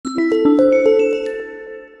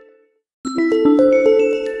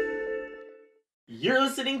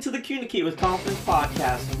listening to the Communicate with Confidence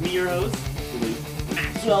podcast with me, your host, Luke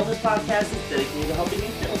Maxwell. This podcast is dedicated to helping you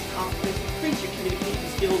build confidence, increase your communication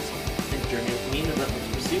skills, and journey with me in the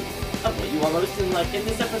relentless pursuit of what you want most in life. In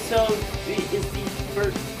this episode, it is the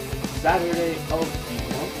first Saturday of the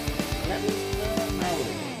month. That means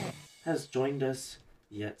Mallory has joined us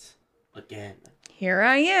yet again. Here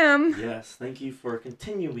I am. Yes, thank you for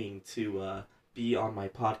continuing to be on my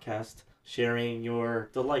podcast, sharing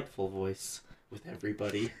your delightful voice with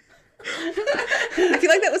everybody. I feel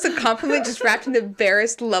like that was a compliment just wrapped in the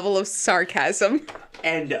barest level of sarcasm.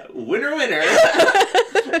 And winner.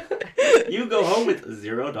 You go home with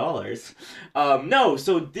 $0. No,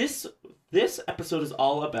 so this episode is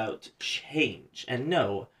all about change. And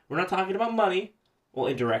no, we're not talking about money. Well,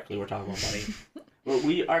 indirectly we're talking about money. But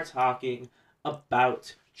we are talking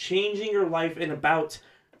about changing your life and about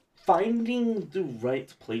finding the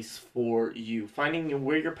right place for you. Finding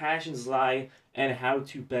where your passions lie and how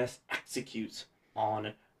to best execute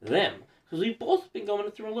on them. Because we've both been going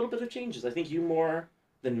through a little bit of changes. I think you more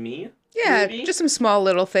than me. Yeah, maybe. just some small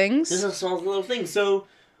little things. Just some small little things. So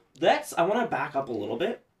I want to back up a little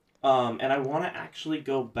bit. And I want to actually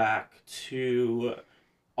go back to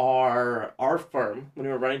our firm when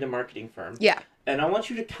we were running the marketing firm. Yeah. And I want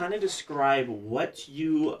you to kind of describe what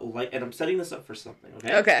you like. And I'm setting this up for something,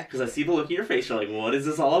 okay? Okay. Because I see the look in your face. You're like, what is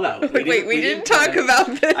this all about? We didn't talk about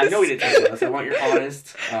this. I know we didn't talk about this. I want your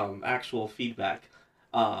honest, actual feedback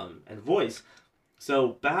and voice.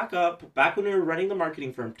 So back when we were running the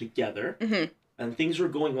marketing firm together, and things were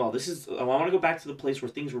going well. I want to go back to the place where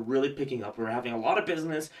things were really picking up. We were having a lot of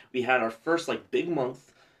business. We had our first big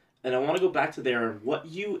month. And I want to go back to there and what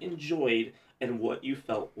you enjoyed and what you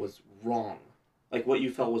felt was wrong. Like, what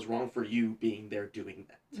you felt was wrong for you being there doing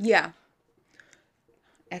that. Yeah.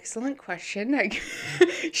 Excellent question.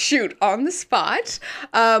 Shoot, on the spot.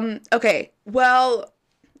 Okay, well,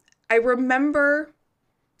 I remember...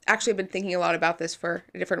 Actually, I've been thinking a lot about this for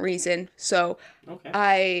a different reason. So, okay.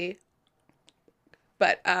 I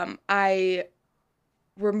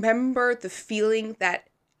remember the feeling that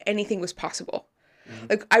anything was possible. Mm-hmm.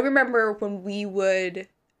 Like, I remember when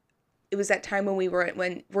it was that time when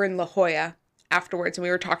when we're in La Jolla afterwards, and we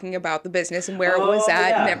were talking about the business and where it was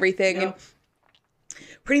at and everything. Yep. And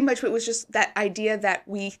pretty much it was just that idea that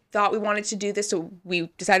we thought we wanted to do this, so we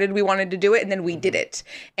decided we wanted to do it, and then we did it.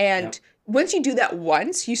 And once you do that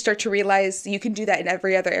once, you start to realize you can do that in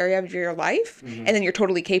every other area of your life, and then you're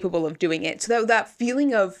totally capable of doing it. So that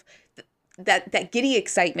feeling of that giddy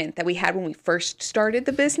excitement that we had when we first started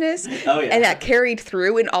the business, and that carried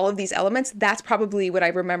through in all of these elements, that's probably what I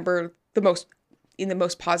remember the most in the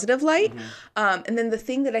most positive light. And then the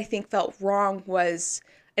thing that I think felt wrong was,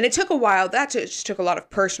 and it took a while, that just took a lot of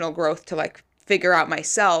personal growth to figure out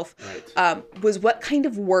myself, was what kind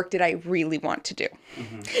of work did I really want to do?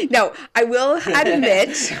 Now, I will admit,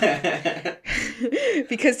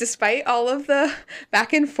 because despite all of the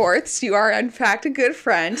back and forths, you are in fact a good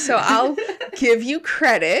friend, so I'll give you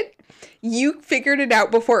credit. You figured it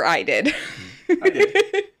out before I did. I did.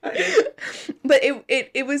 But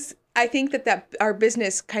it was, I think that our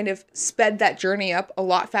business kind of sped that journey up a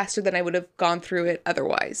lot faster than I would have gone through it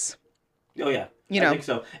otherwise. Oh, yeah. I think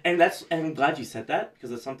so. And I'm glad you said that, because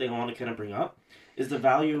that's something I want to kind of bring up, is the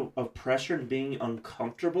value of pressure and being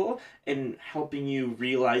uncomfortable and helping you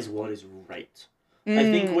realize what is right. I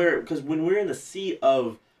think because when we're in the sea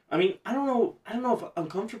of, I don't know if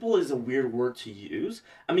uncomfortable is a weird word to use.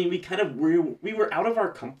 We were out of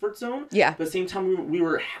our comfort zone. Yeah. But at the same time, we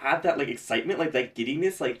had that excitement, that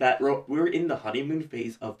giddiness, that we were in the honeymoon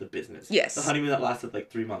phase of the business. Yes. The honeymoon that lasted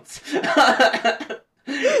 3 months.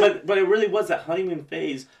 But it really was that honeymoon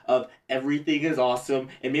phase of everything is awesome,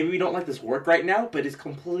 and maybe we don't like this work right now, but it's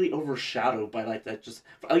completely overshadowed by that, just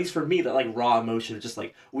at least for me, that raw emotion of just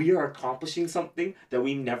we are accomplishing something that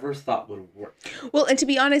we never thought would work. Well, and to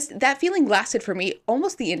be honest, that feeling lasted for me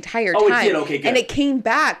almost the entire time. Oh, it did? Okay, good. And it came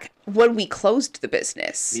back when we closed the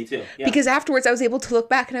business. Me too. Yeah. Because afterwards I was able to look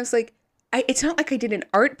back and I was like, it's not like I did an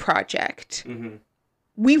art project. Mm-hmm.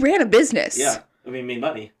 We ran a business. Yeah. We made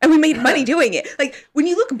money. And we made money doing it. When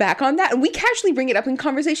you look back on that, and we casually bring it up in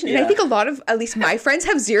conversation, and I think a lot of, at least my friends,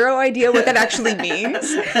 have zero idea what that actually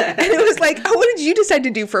means. And it was what did you decide to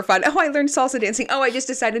do for fun? Oh, I learned salsa dancing. Oh, I just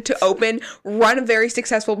decided to run a very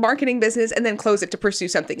successful marketing business, and then close it to pursue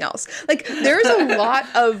something else. There's a lot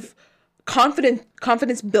of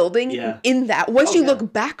confidence building in that once you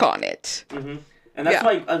look back on it. Mm-hmm. And that's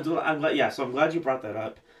why I'm glad, so I'm glad you brought that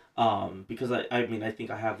up. Because I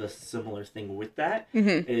think I have the similar thing with that,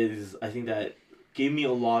 is I think that gave me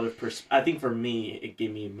a lot of I think for me, it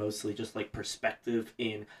gave me mostly just perspective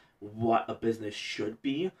in what a business should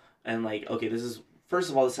be. And okay, this is first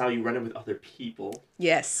of all, this is how you run it with other people,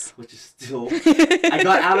 Yes. which is still I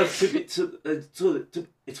got out of to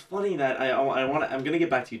it's funny that I'm gonna get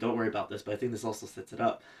back to you. Don't worry about this, but I think this also sets it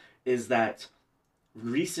up. Is that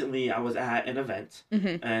recently I was at an event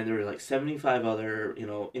and there were like 75 other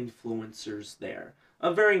influencers there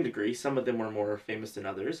of varying degrees. Some of them were more famous than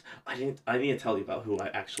others. I didn't tell you about who I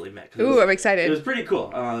actually met. Ooh, I'm excited. It was pretty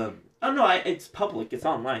cool. Oh no, it's public. It's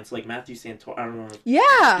online. So like Matthew Santor. I don't know.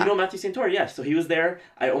 Yeah. You know Matthew Santor? Yeah. So he was there.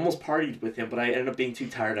 I almost partied with him, but I ended up being too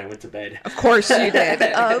tired. I went to bed. Of course you did.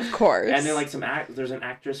 Of course. And then like there's an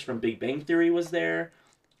actress from Big Bang Theory was there.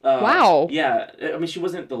 Wow. Yeah. I mean, she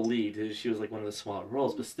wasn't the lead. She was like one of the smaller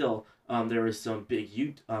roles, but still, there was some big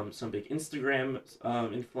Instagram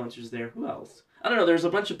influencers there. Who else? I don't know. There's a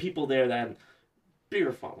bunch of people there that had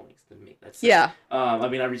bigger followings than me. That's yeah. I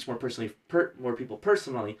mean, I reached more people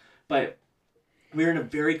personally, but we were in a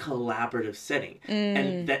very collaborative setting,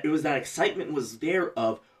 and that excitement was there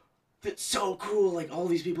of, it's so cool. Like all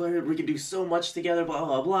these people are here. We can do so much together. Blah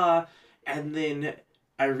blah blah. And then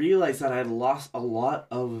I realized that I had lost a lot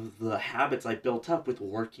of the habits I built up with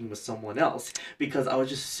working with someone else because I was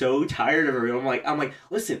just so tired of it. I'm like,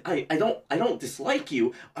 listen, I don't dislike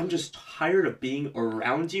you. I'm just tired of being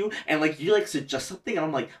around you. And like you like suggest something, and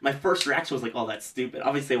I'm like, my first reaction was like, oh, that's stupid.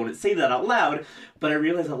 Obviously, I wouldn't say that out loud, but I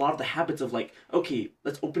realized a lot of the habits of like, okay,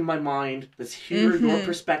 let's open my mind, let's hear your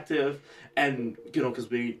perspective, and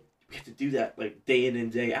because we have to do that like day in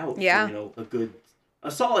and day out. Yeah. For,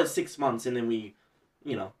 a solid 6 months, and then we.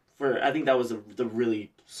 I think that was the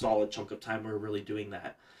really solid chunk of time we were really doing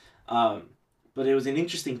that. But it was an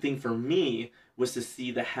interesting thing for me was to see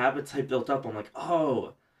the habits I built up. I'm like,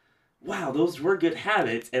 oh, wow, those were good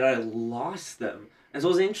habits, and I lost them. And so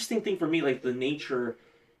it was an interesting thing for me, like the nature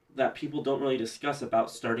that people don't really discuss about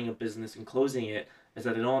starting a business and closing it is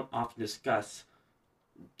that they don't often discuss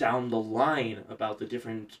down the line about the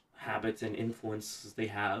different habits and influences they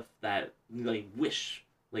have that they wish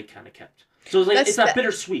they kind of kept. So it's like it's that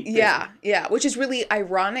bittersweet thing. Yeah, which is really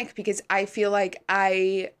ironic because I feel like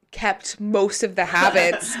I kept most of the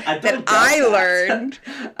habits that I learned.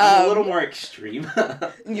 A little more extreme.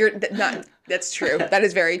 That's true. That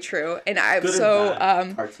is very true. And I'm Good so and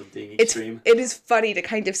bad parts of being extreme. It is funny to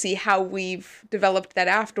kind of see how we've developed that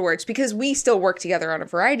afterwards because we still work together on a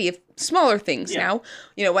variety of smaller things now.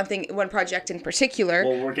 One project in particular.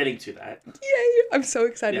 Well, we're getting to that. Yay! I'm so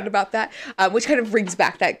excited about that, which kind of brings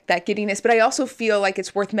back that giddiness. But I also feel like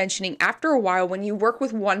it's worth mentioning after a while when you work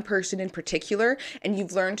with one person in particular and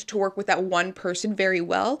you've learned to work with that one person very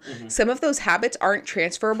well, some of those habits aren't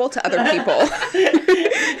transferable to other people.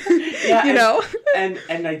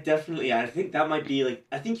 And I definitely, I think that might be like,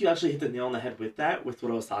 I think you actually hit the nail on the head with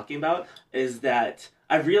what I was talking about, is that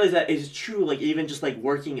I realized that it's true, like even just like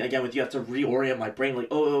working again with you, I have to reorient my brain, like,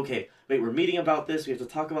 oh, okay, wait, we're meeting about this, we have to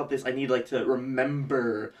talk about this, I need like to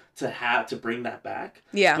remember to bring that back.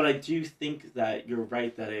 Yeah. But I do think that you're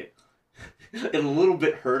right that it a little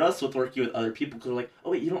bit hurt us with working with other people because we're like,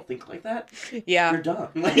 oh wait, you don't think like that? Yeah. You're dumb.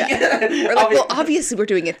 Like, We're like, well, obviously we're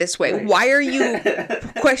doing it this way. Right. Why are you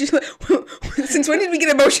questioning? Since when did we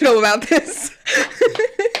get emotional about this?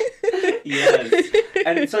 Yes.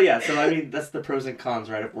 And so I mean that's the pros and cons,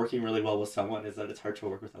 right, of working really well with someone is that it's hard to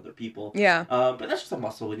work with other people. Yeah. But that's just a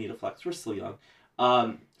muscle we need to flex. We're still young.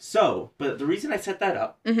 But the reason I set that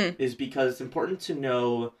up is because it's important to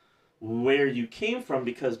know where you came from,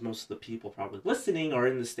 because most of the people probably listening are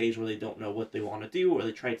in the stage where they don't know what they want to do, or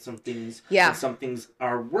they tried some things and some things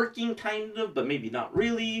are working kind of but maybe not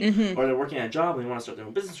really, or they're working at a job and they want to start their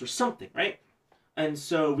own business or something, right? And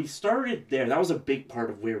so we started there. That was a big part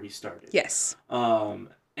of where we started. Yes. And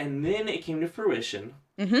then it came to fruition.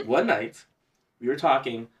 One night we were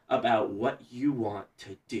talking about what you want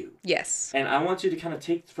to do. Yes. And I want you to kind of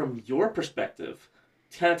take from your perspective,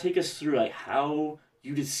 to kind of take us through like how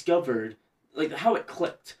you discovered, like how it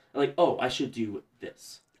clicked, like, oh, I should do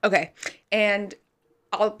this. Okay. And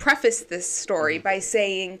I'll preface this story by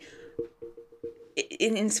saying,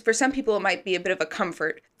 for some people it might be a bit of a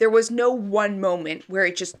comfort. There was no one moment where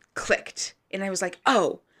it just clicked. And I was like,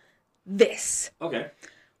 oh, this. Okay.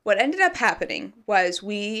 What ended up happening was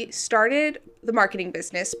we started the marketing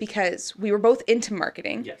business because we were both into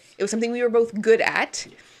marketing. Yes. It was something we were both good at.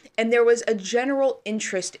 Yes. And there was a general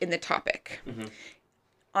interest in the topic.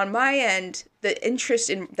 On my end, the interest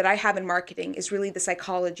that I have in marketing is really the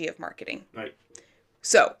psychology of marketing. Right.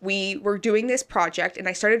 So we were doing this project and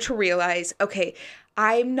I started to realize, okay,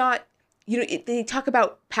 I'm not, they talk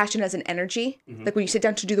about passion as an energy. Like when you sit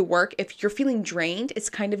down to do the work, if you're feeling drained, it's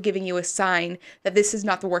kind of giving you a sign that this is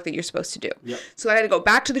not the work that you're supposed to do. Yep. So I had to go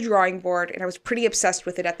back to the drawing board, and I was pretty obsessed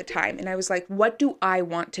with it at the time. And I was like, what do I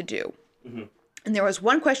want to do? And there was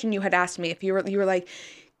one question you had asked me. If you were like,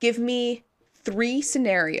 give me 3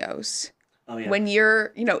 scenarios when you're,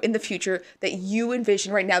 in the future that you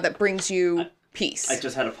envision right now that brings you peace. I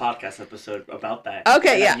just had a podcast episode about that.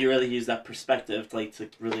 Okay, and you really use that perspective to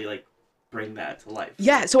really bring that to life.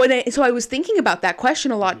 Yeah, so I was thinking about that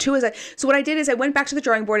question a lot too. So what I did is I went back to the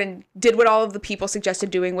drawing board and did what all of the people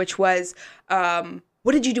suggested doing, which was,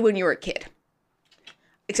 what did you do when you were a kid?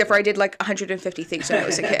 Except for I did 150 things when I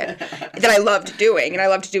was a kid that I loved doing, and I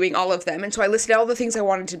loved doing all of them. And so I listed all the things I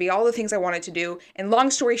wanted to be, all the things I wanted to do. And long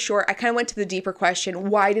story short, I kind of went to the deeper question,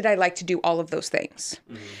 why did I like to do all of those things?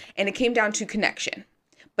 Mm-hmm. And it came down to connection,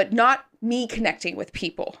 but not me connecting with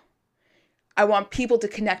people. I want people to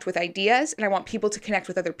connect with ideas, and I want people to connect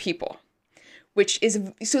with other people,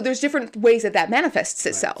 so there's different ways that manifests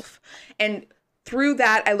itself. Right. And through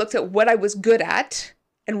that, I looked at what I was good at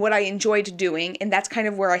and what I enjoyed doing, and that's kind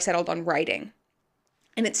of where I settled on writing.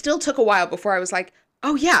 And it still took a while before I was like,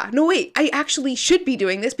 oh yeah, no wait, I actually should be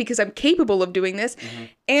doing this because I'm capable of doing this,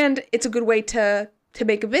 and it's a good way to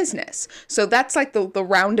make a business. So that's the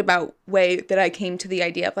roundabout way that I came to the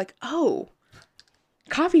idea of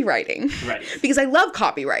copywriting. Right. Because I love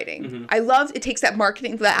copywriting. Mm-hmm. I love, it takes that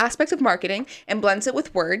aspect of marketing and blends it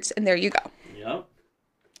with words, and there you go. Yep.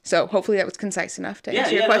 So hopefully that was concise enough to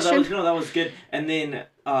answer your question. That was good. And then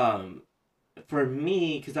for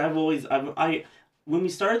me, because when we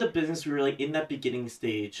started the business, we were in that beginning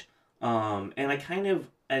stage, and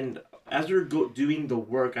and as we were doing the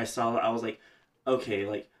work, I was like,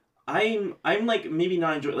 okay, I'm maybe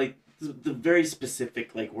not enjoying the very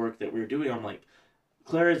specific work that we were doing. I'm like,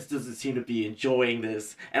 Clarence doesn't seem to be enjoying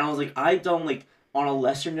this, and I was like, I don't on a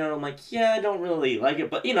lesser note, I'm like, yeah, I don't really like it,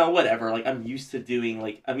 but whatever. I'm used to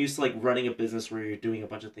running a business where you're doing a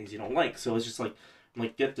bunch of things you don't like. So it's just I'm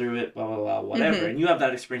get through it, blah, blah, blah, whatever. Mm-hmm. And you have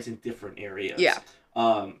that experience in different areas. Yeah.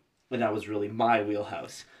 And that was really my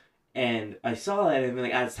wheelhouse. And I saw that, and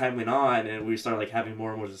then as time went on, and we started having more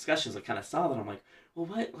and more discussions, I kind of saw that. I'm like, well,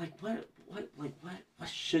 what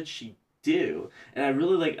should she do? And I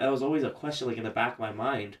really that was always a question in the back of my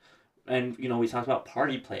mind. And we talked about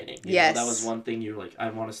party planning. Yes, that was one thing. You're like, I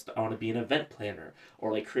want to be an event planner,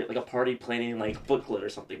 or create a party planning booklet or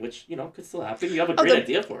something, which could still happen. You have a great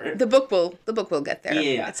idea for it. The book will get there.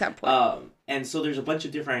 Yeah, at some point. And so there's a bunch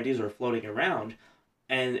of different ideas that are floating around,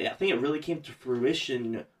 and I think it really came to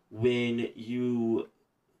fruition when you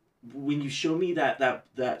showed me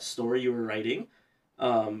that story you were writing,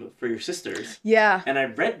 for your sisters. Yeah. And I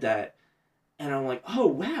read that. And I'm like, oh,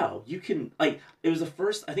 wow, you can, I think it was the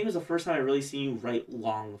first time I really seen you write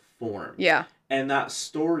long form. Yeah. And that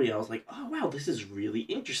story, I was like, oh, wow, this is really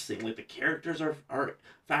interesting. The characters are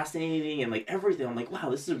fascinating and, everything. I'm like,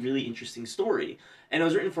 wow, this is a really interesting story. And it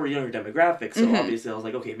was written for a younger demographic, so obviously I was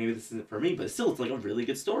like, okay, maybe this isn't for me, but still, it's, a really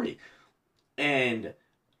good story. And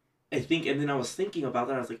and then I was thinking about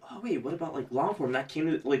that, and I was like, oh, wait, what about, long form? That came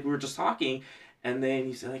to, we were just talking, and then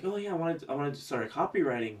you said, oh, yeah, I wanted to start a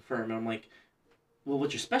copywriting firm. And I'm like, well,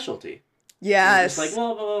 what's your specialty? Yes. It's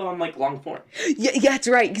well, I'm long form. Yeah, that's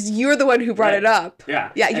right, because you're the one who brought it up.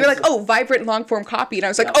 Yeah. Yeah, you're vibrant long form copy, and I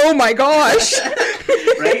was like, oh my gosh.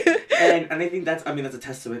 Right? And I think that's a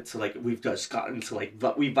testament to, we've just gotten to, we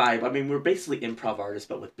vibe. I mean, we're basically improv artists,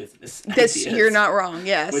 but with business ideas. You're not wrong,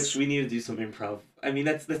 yes. Which we need to do some improv. I mean,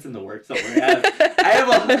 that's in the works. Don't worry.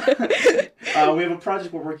 We have a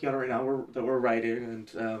project we're working on right now that we're writing,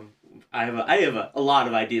 and I have a lot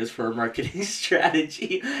of ideas for a marketing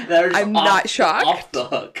strategy that are just not shocked. Off the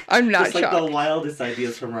hook. I'm not just shocked. The wildest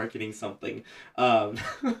ideas for marketing something.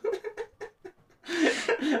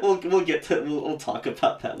 We'll talk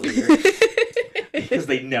about that later because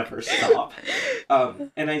they never stop.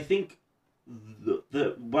 And I think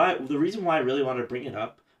the reason why I really wanted to bring it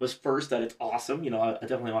up was first that it's awesome. I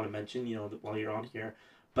definitely want to mention while you're on here,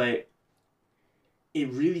 but it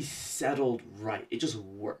really settled right. It just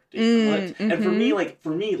worked. It clicked. Mm-hmm. And for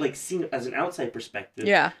me, seeing it as an outside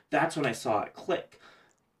perspective, that's when I saw it click.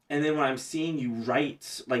 And then when I'm seeing you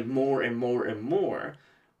write more and more and more,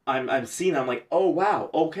 I'm seeing, I'm like, oh wow,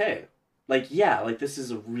 okay. This is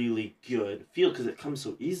a really good feel because it comes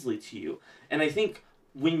so easily to you. And I think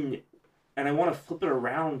and I want to flip it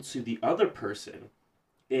around to the other person,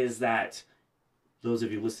 is that those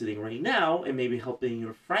of you listening right now and maybe helping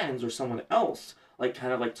your friends or someone else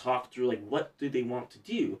talk through what do they want to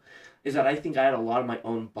do, is that I think I had a lot of my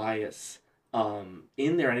own bias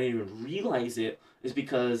in there, and I didn't even realize it, is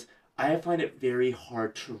because I find it very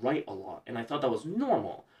hard to write a lot, and I thought that was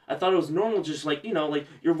normal. I thought it was normal, just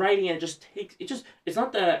you're writing and it's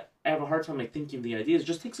not that I have a hard time thinking of the ideas, it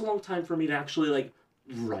just takes a long time for me to actually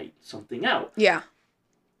write something out. Yeah.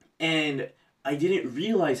 And I didn't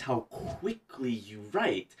realize how quickly you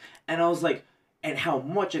write. And I was like, and how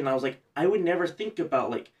much, and I was like, I would never think about,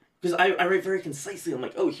 like, because I write very concisely. I'm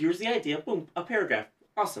like, oh, here's the idea, boom, a paragraph,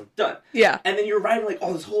 awesome, done. Yeah. And then you're writing, like,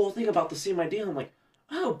 oh, this whole thing about the same idea. I'm like,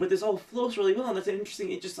 oh, but this all flows really well, and that's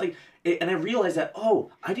interesting. It just, like, and I realized that,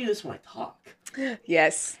 oh, I do this when I talk.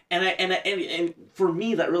 Yes. And for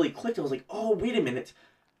me, that really clicked. I was like, oh, wait a minute.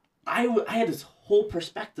 I had this whole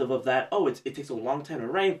perspective of that, oh, it takes a long time to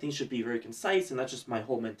write, things should be very concise, and that's just my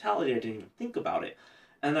whole mentality. I didn't even think about it.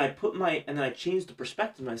 And then I changed the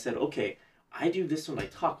perspective, and I said, okay, I do this when I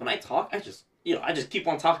talk. When I talk, I just keep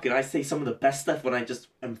on talking. I say some of the best stuff when I just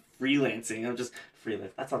am freelancing. I'm just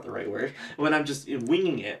freelance. That's not the right word. When I'm just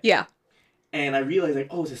winging it. Yeah. And I realized, like,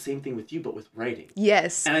 oh, it's the same thing with you, but with writing.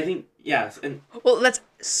 Yes. And I think, yes. And well, that's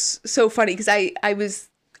so funny because I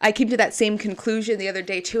came to that same conclusion the other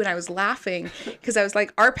day too, and I was laughing because I was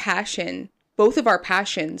like, our passion, both of our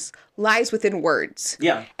passions, lies within words.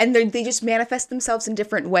 Yeah. And they just manifest themselves in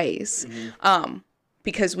different ways. Mm-hmm.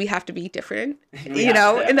 Because we have to be different,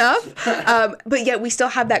 enough. But yet we still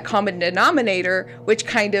have that common denominator, which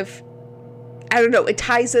kind of, I don't know, it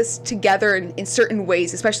ties us together in certain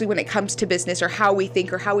ways, especially when it comes to business or how we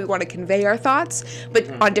think or how we want to convey our thoughts, but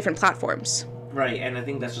on different platforms. Right, and I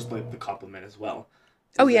think that's just like the compliment as well.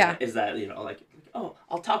 Is that, like, oh,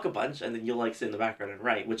 I'll talk a bunch, and then you'll, like, sit in the background and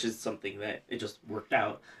write, which is something that it just worked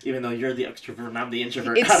out. Even though you're the extrovert and I'm the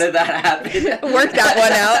introvert, how did that happen? Work that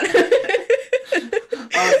one out.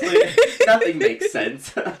 Honestly, nothing makes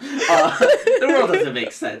sense. The world doesn't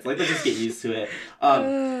make sense. Like, let's just get used to it.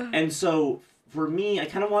 And so, for me, I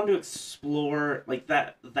kind of wanted to explore, like,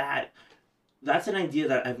 that's an idea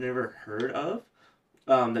that I've never heard of,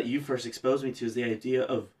 that you first exposed me to, is the idea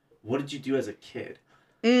of, what did you do as a kid?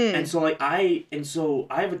 And so, like, I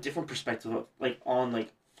have a different perspective of, like, on,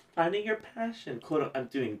 like, finding your passion. I'm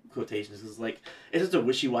doing quotations because, like, it's just a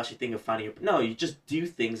wishy-washy thing of finding your... No, you just do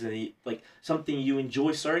things and, like, something you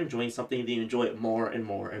enjoy, start enjoying something, then you enjoy it more and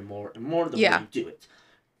more and more and more the more you do it.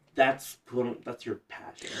 That's your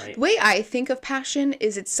passion, right? The way I think of passion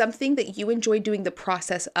is it's something that you enjoy doing the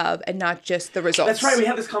process of and not just the results. That's right. We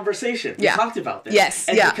had this conversation. We talked about this. Yes.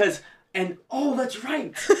 And oh, that's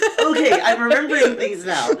right. Okay, I'm remembering things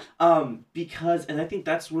now. And I think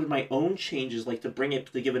that's where my own changes, like,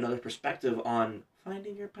 to give another perspective on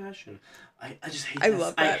finding your passion. I just hate that. I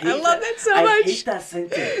love that. I love that so much. I hate that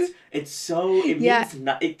sentence. It's so, means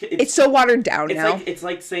not, it's so watered down now. It's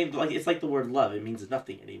like saying, like, it's like the word love. It means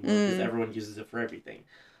nothing anymore because everyone uses it for everything.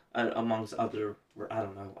 Amongst other, I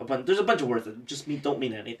don't know. There's a bunch of words that just don't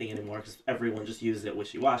mean anything anymore because everyone just uses it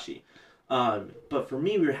wishy-washy. But for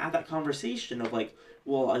me, we had that conversation of, like,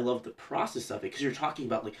 well, I love the process of it because you're talking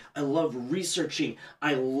about, like, I love researching.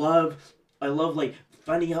 I love like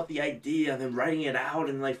finding out the idea and then writing it out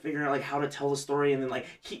and, like, figuring out, like, how to tell the story and then, like,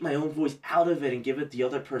 keep my own voice out of it and give it the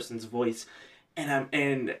other person's voice.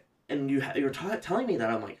 And you're telling me that,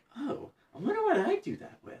 I'm like, oh, I wonder what I do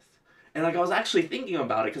that with. And, like, I was actually thinking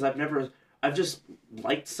about it because I've just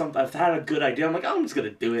liked something. I've had a good idea. I'm like, oh, I'm just gonna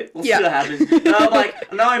do it. We'll see what happens. And I'm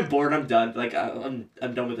like, now I'm bored. I'm done. Like, I'm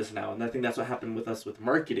done with this now. And I think that's what happened with us with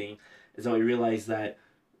marketing, is that we realized that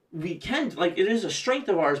we can, like, it is a strength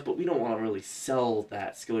of ours, but we don't want to really sell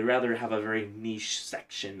that skill. We rather have a very niche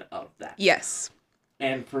section of that. Yes.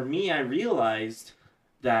 And for me, I realized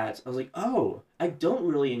that I was like, oh, I don't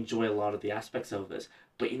really enjoy a lot of the aspects of this.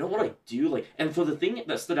 But you know what I do? Like, and for the thing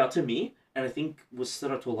that stood out to me, and I think was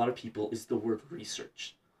stood out to a lot of people, is the word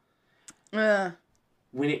research. When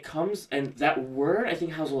it comes, and that word, I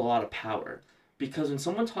think, has a lot of power. Because when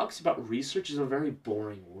someone talks about research, it's a very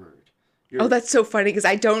boring word. That's so funny, because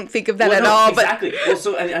I don't think of that at all. Exactly. Well,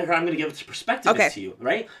 so I'm going to give it perspective to you,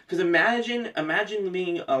 right? Because imagine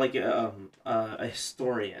being a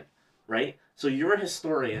historian, right? So you're a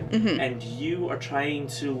historian, and you are trying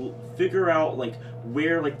to figure out, like,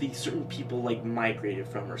 where, like, these certain people, like, migrated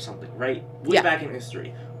from or something, right? Way back in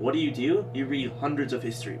history. What do? You read hundreds of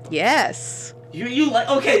history books. Yes. You like,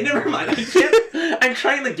 okay, never mind. I can't, I'm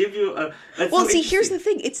trying to give you a... Well, see, here's the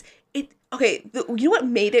thing. Okay, you know what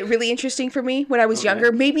made it really interesting for me when I was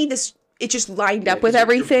younger? Maybe it just lined up with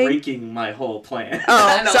everything. You're breaking my whole plan.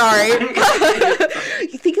 Oh, sorry.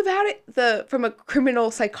 You think about it from a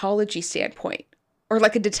criminal psychology standpoint, or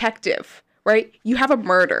like a detective, right? You have a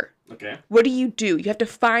murder. Okay. What do? You have to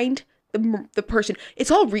find the person.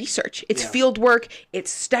 It's all research. It's field work.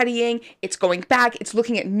 It's studying. It's going back. It's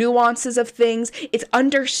looking at nuances of things. It's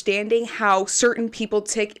understanding how certain people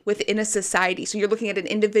tick within a society. So you're looking at an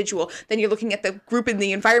individual, then you're looking at the group and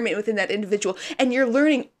the environment within that individual, and you're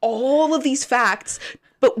learning all of these facts,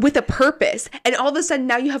 but with a purpose. And all of a sudden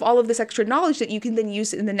now you have all of this extra knowledge that you can then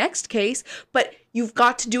use in the next case, but you've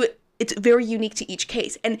got to do it. It's very unique to each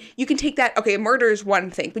case. And you can take that, okay, murder is one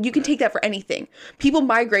thing, but you can take that for anything. People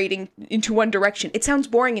migrating into one direction. It sounds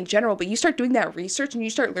boring in general, but you start doing that research and you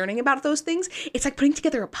start learning about those things. It's like putting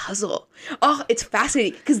together a puzzle. Oh, it's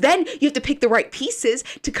fascinating. Because then you have to pick the right pieces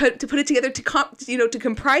to put it together to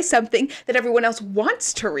comprise something that everyone else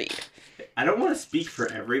wants to read. I don't want to speak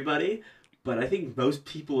for everybody, but I think most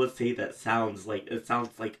people would say that sounds like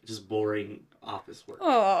just boring office work.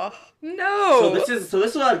 Oh, no. So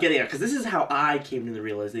this is what I'm getting at, because this is how I came to the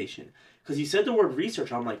realization. Because you said the word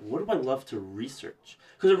research, I'm like, what do I love to research?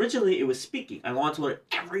 Because originally it was speaking. I wanted to learn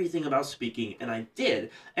everything about speaking, and I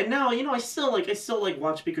did. And now, I still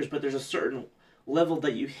watch speakers, but there's a certain level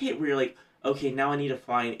that you hit where you're like, okay, now I need to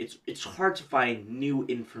find, it's hard to find new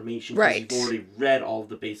information, because you've already read all of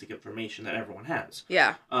the basic information that everyone has.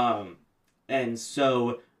 Yeah. And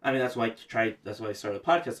so, that's why I started the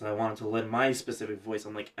podcast, and I wanted to lend my specific voice.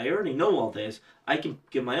 I'm like, I already know all this. I can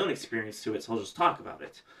give my own experience to it, so I'll just talk about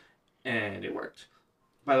it. And it worked.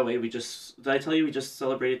 By the way, did I tell you we just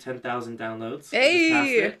celebrated 10,000 downloads?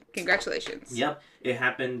 Hey! Congratulations. Yep. It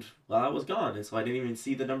happened while I was gone, and so I didn't even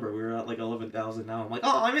see the number. We were at like 11,000 now. I'm like,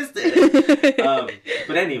 oh, I missed it!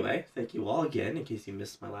 But anyway, thank you all again, in case you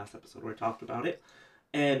missed my last episode where I talked about it.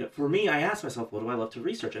 And for me, I asked myself, what do I love to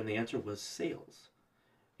research? And the answer was sales.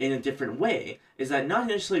 In a different way, is that not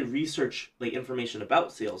necessarily research like information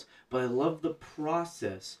about sales, but I love the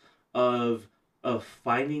process of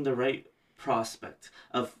finding the right prospect,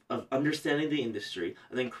 of understanding the industry,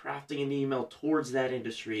 and then crafting an email towards that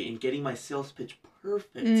industry and getting my sales pitch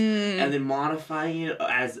perfect, and then modifying it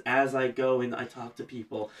as I go and I talk to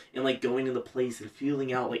people, and like going to the place and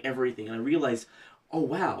feeling out like everything. And I realized, oh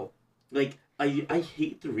wow, like I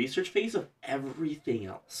hate the research phase of everything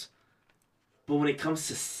else. But when it comes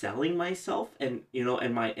to selling myself and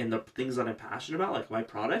and the things that I'm passionate about, like my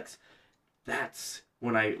products, that's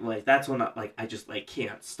when I just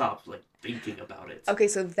can't stop thinking about it. Okay,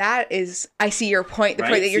 so I see your point, the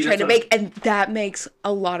point that you're trying to make, and that makes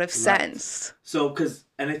a lot of sense. So,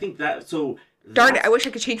 I think that, darn it, I wish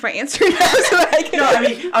I could change my answer now so that I can...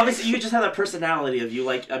 No, obviously you just have that personality of you,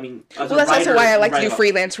 as that's also why I like to do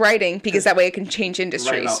freelance writing, because that way I can change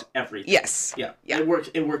industries. Write about everything. Yes. Yeah. It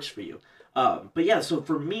works for you. But yeah, so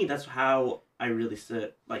for me, that's how I really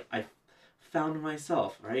said, I found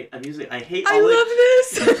myself, right? I hate all I love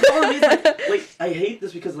this! I hate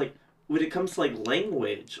this because, when it comes to,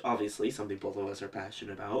 language, obviously, something both of us are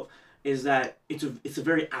passionate about, is that it's a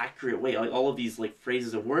very accurate way. All of these,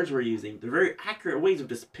 phrases and words we're using, they're very accurate ways of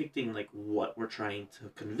depicting, what we're trying to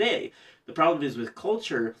convey. The problem is with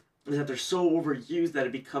culture is that they're so overused that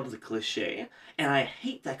it becomes a cliche, and I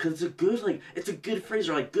hate that because it's a good phrase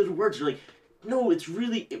or good words. You're no,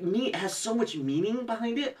 it has so much meaning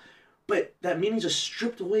behind it, but that meaning just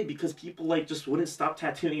stripped away because people just wouldn't stop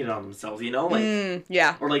tattooing it on themselves,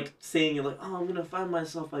 yeah, or saying oh, I'm gonna find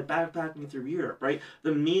myself by backpacking through Europe, right?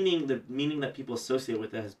 The meaning that people associate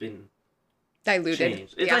with it has been diluted.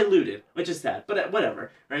 Changed. It's diluted, which is sad, but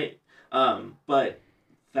whatever, right? But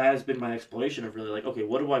that has been my exploration of really okay,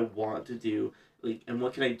 what do I want to do, and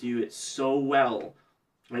what can I do it so well,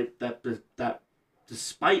 right? That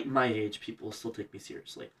despite my age, people still take me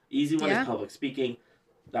seriously. Easy one is public speaking.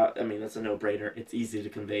 That's a no-brainer. It's easy to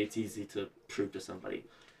convey. It's easy to prove to somebody.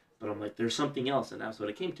 But I'm there's something else, and that's what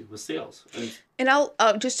it came to, was sales. And I'll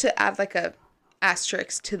just to add a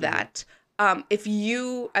asterisk to that. If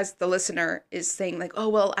you, as the listener, is saying oh,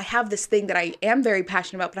 well, I have this thing that I am very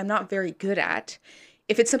passionate about, but I'm not very good at.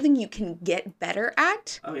 If it's something you can get better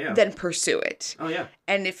at, then pursue it. Oh, yeah.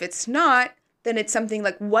 And if it's not, then it's something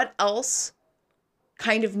what else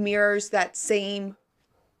kind of mirrors that same,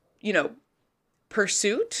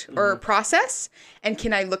 pursuit or process, and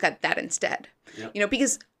can I look at that instead? Yep.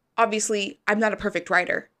 Because obviously I'm not a perfect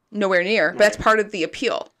writer, nowhere near, but that's part of the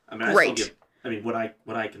appeal. Great. What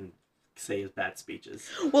I can say is bad speeches.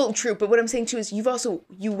 Well, true, but what I'm saying too is you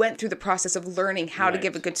went through the process of learning how to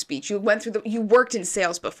give a good speech. You worked in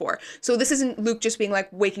sales before. So this isn't Luke just being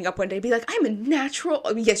waking up one day and be I'm a natural.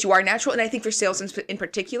 Yes, you are natural, and I think for sales in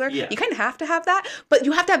particular, you kind of have to have that, but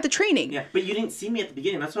you have to have the training. Yeah, but you didn't see me at the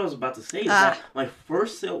beginning. That's what I was about to say. Is that my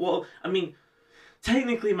first sale,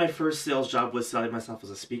 technically my first sales job was selling myself as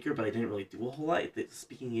a speaker, but I didn't really do a whole lot. The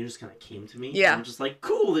speaking just kind of came to me. Yeah. I'm just like,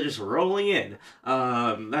 cool, they're just rolling in.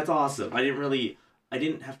 That's awesome. I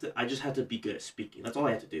just had to be good at speaking. That's all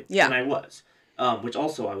I had to do. Yeah. And I was. Which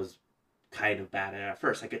also I was kind of bad at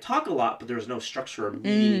first. I could talk a lot, but there was no structure or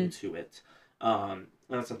meaning to it. And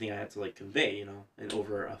that's something I had to like convey, you know, in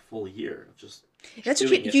over a full year of just. That's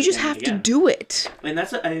what you just have to do it. And I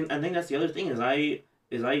think that's the other thing is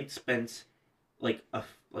I spent like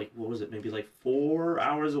what was it, maybe like 4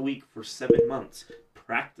 hours a week for 7 months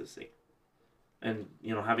practicing, and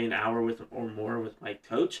you know, having an hour with or more with my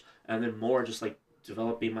coach, and then more just like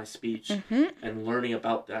developing my speech and learning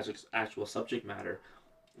about the actual subject matter.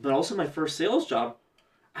 But also my first sales job,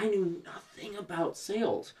 I knew nothing about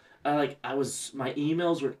sales. My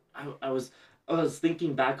emails were I was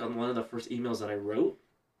thinking back on one of the first emails that I wrote.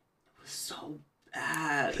 It was so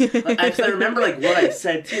bad. Like, I remember like what I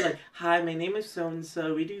said too, like, "Hi, my name is so and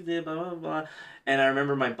so. We do this, blah blah blah." And I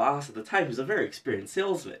remember my boss at the time, who's a very experienced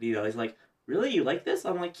salesman. You know, he's like, "Really, you like this?"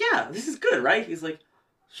 I'm like, "Yeah, this is good, right?" He's like,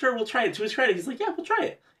 "Sure, we'll try it." To his credit, he's like, "Yeah, we'll try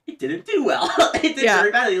it." It didn't do well. It did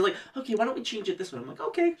very badly. He's like, "Okay, why don't we change it this way?" I'm like,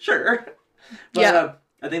 "Okay, sure." But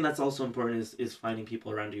I think that's also important is finding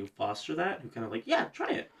people around you who foster that, who kind of like, yeah, try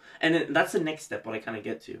it. And that's the next step, what I kind of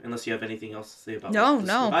get to, unless you have anything else to say about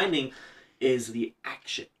finding, is the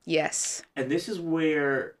action. Yes. And this is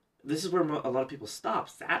where a lot of people stop,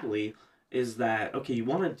 sadly, is that, okay, you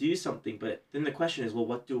want to do something, but then the question is, well,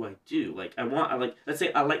 what do I do? Like, let's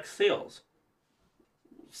say I like sales.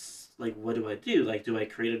 Like, what do I do? Like, do I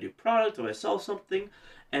create a new product? Do I sell something?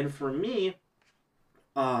 And for me,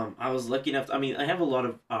 I was lucky enough. I have a lot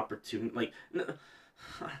of opportunity. Like,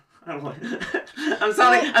 I don't know. I'm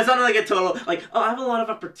sounding like a total like. Oh, I have a lot of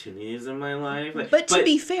opportunities in my life. But to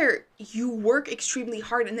be fair, you work extremely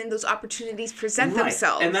hard, and then those opportunities present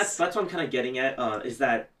themselves. And that's what I'm kind of getting at. Is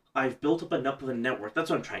that I've built up enough of a network. That's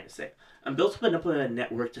what I'm trying to say. I'm built up enough of a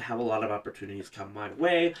network to have a lot of opportunities come my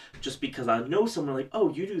way. Just because I know someone like,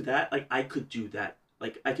 oh, you do that. Like, I could do that.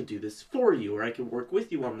 Like, I could do this for you, or I could work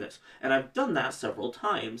with you on this. And I've done that several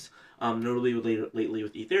times, notably lately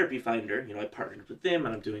with eTherapy Finder. You know, I partnered with them,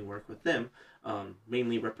 and I'm doing work with them,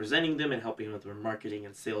 mainly representing them and helping with their marketing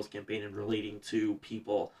and sales campaign and relating to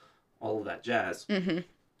people, all of that jazz.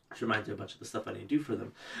 Which reminds me of a bunch of the stuff I didn't do for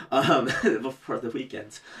them before the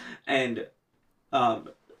weekends. And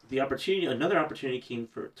another opportunity came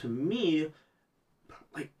to me,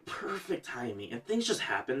 like, perfect timing. And things just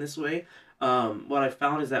happen this way. What I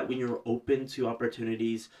found is that when you're open to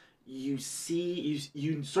opportunities, you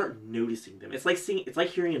start noticing them. It's like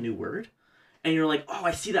hearing a new word, and you're like, oh,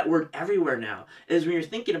 I see that word everywhere now. Is when you're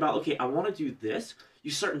thinking about, okay, I want to do this, you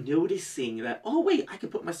start noticing that, oh wait, I could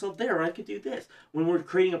put myself there, or I could do this. When we're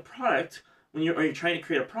creating a product, you're trying to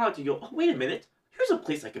create a product, you go, oh, wait a minute, here's a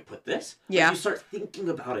place I could put this. Yeah. Like, you start thinking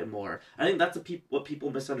about it more. I think that's what people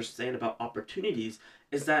misunderstand about opportunities,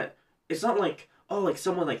 is that it's not like, oh, like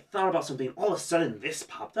someone like thought about something, all of a sudden this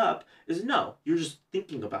popped up. No, you're just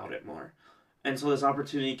thinking about it more. And so this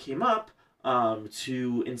opportunity came up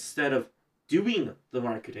to, instead of doing the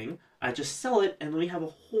marketing, I just sell it, and then we have a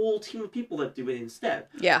whole team of people that do it instead.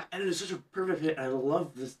 Yeah. And it is such a perfect fit. I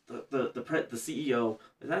love this. The CEO,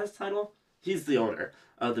 is that his title? He's the owner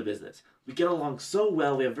of the business. We get along so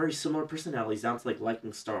well. We have very similar personalities, down to like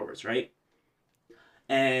liking Star Wars, right?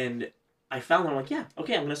 And I found that I'm like, yeah,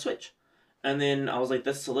 okay, I'm gonna switch. And then I was like,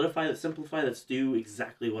 let's solidify, let's simplify, let's do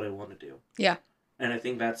exactly what I want to do. Yeah. And I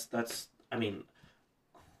think that's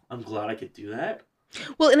I'm glad I could do that.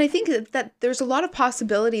 Well, and I think that there's a lot of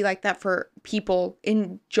possibility like that for people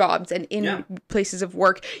in jobs and in places of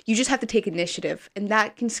work. You just have to take initiative, and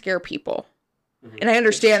that can scare people. And I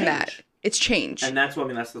understand that. It's change. And that's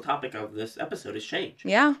that's the topic of this episode, is change.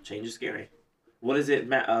 Yeah. Change is scary. What is it,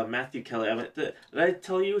 Matthew Kelly? Did I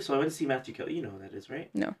tell you? So I went to see Matthew Kelly. You know who that is, right?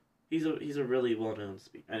 No. He's a really well-known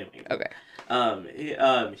speaker. Anyway. Okay.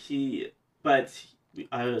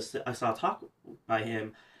 I saw a talk by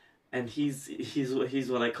him, and he's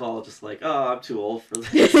what I call just like, oh, I'm too old for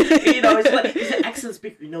this. You know, he's an excellent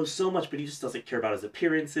speaker. He knows so much, but he just doesn't care about his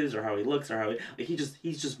appearances or how he looks or how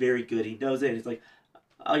he's just very good. He knows it. And he's like,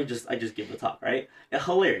 I just give the talk, right? And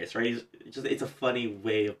hilarious, right? It's a funny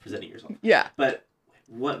way of presenting yourself. Yeah. But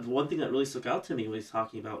one thing that really stuck out to me was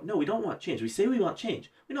talking about, no, we don't want change. We say we want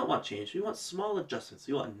change. We don't want change. We want small adjustments.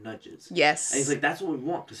 We want nudges. Yes. And he's like, that's what we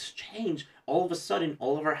want, because change, all of a sudden,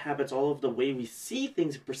 all of our habits, all of the way we see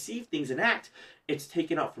things, perceive things, and act, it's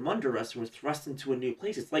taken out from under us, and we're thrust into a new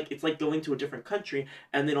place. It's like going to a different country,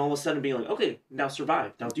 and then all of a sudden being like, okay, now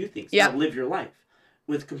survive, now do things, now live your life,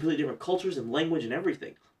 with completely different cultures and language and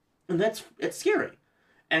everything. And it's scary.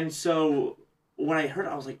 And so when I heard it,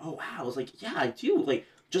 I was like, oh wow, I was like, yeah, I do, like,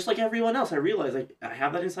 just like everyone else, I realized like I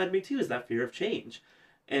have that inside me too, is that fear of change.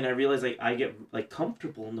 And I realized like I get like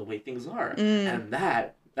comfortable in the way things are. And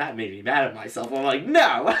that made me mad at myself. I'm like,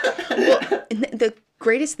 no. Well, and the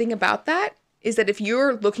greatest thing about that is that if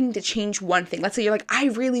you're looking to change one thing, let's say you're like, I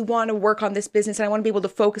really want to work on this business and I want to be able to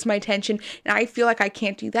focus my attention and I feel like I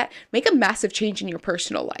can't do that, make a massive change in your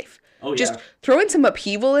personal life. Oh, Just yeah. throw in some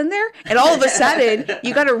upheaval in there, and all of a sudden,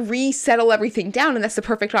 you got to resettle everything down, and that's the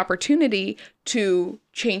perfect opportunity to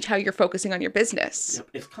change how you're focusing on your business. Yep,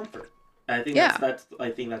 it's comfort. And I think Yeah. I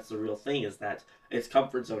think that's the real thing, is that it's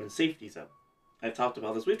comfort zone and safety zone. I've talked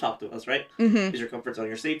about this. We've talked about this, right? Mm-hmm. Is your comfort zone,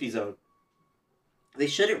 your safety zone. They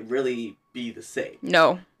shouldn't really be the same.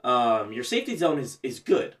 No. Your safety zone is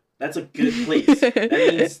good. That's a good place. That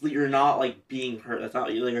means that you're not like being hurt. That's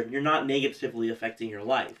not, you're not negatively affecting your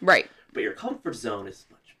life. Right. But your comfort zone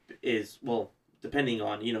is well, depending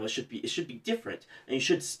on, it should be different, and you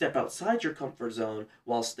should step outside your comfort zone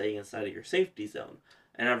while staying inside of your safety zone.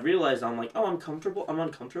 And I've realized, I'm like, oh, I'm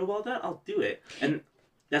uncomfortable about that, I'll do it. And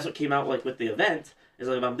that's what came out like with the event, is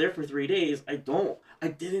like, if I'm there for 3 days, I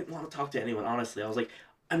didn't want to talk to anyone, honestly. I was like,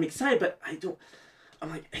 I'm excited, but I'm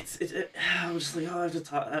like, I was just like, oh, I have to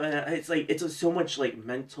talk. It's like, it's so much like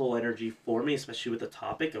mental energy for me, especially with the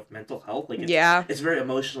topic of mental health. Like, it's very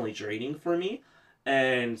emotionally draining for me.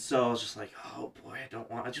 And so I was just like, oh boy,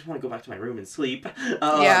 I just want to go back to my room and sleep.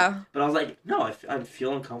 Yeah. But I was like, no, I'm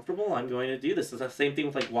feeling comfortable. I'm going to do this. It's the same thing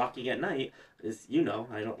with like walking at night. I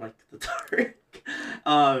don't like the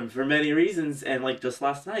dark, for many reasons. And like just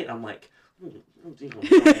last night, I'm like, 30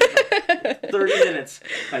 minutes.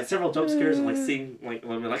 I had several jump scares and like seeing like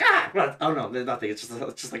women like, oh no, there's nothing. It's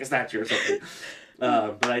just like a statue or something.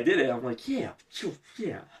 But I did it. I'm like, yeah,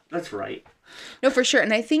 that's right. No, for sure.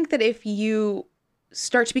 And I think that if you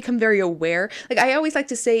start to become very aware, like I always like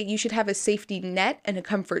to say, you should have a safety net and a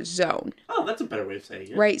comfort zone. Oh, that's a better way of saying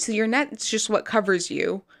it. Right. So your net is just what covers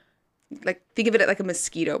you. Like, think of it like a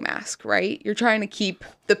mosquito mask, right? You're trying to keep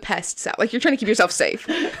the pests out. Like, you're trying to keep yourself safe.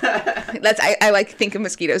 I like think of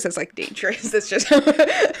mosquitoes as like dangerous. That's just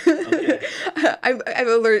Okay.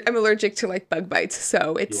 I'm allergic to like bug bites,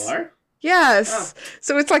 so it's. You are? Yes. Oh.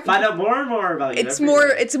 So it's like Find out more and more about you. it's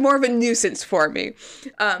more of a nuisance for me.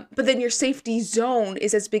 But then your safety zone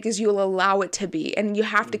is as big as you'll allow it to be, and you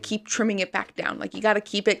have to keep trimming it back down. Like, you got to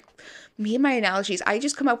keep it. Me and my analogies, I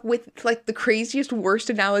just come up with like the craziest,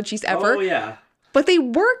 worst analogies ever. Oh yeah. But they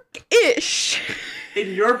work-ish.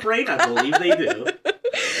 In your brain, I believe they do.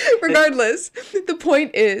 Regardless, the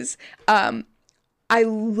point is, I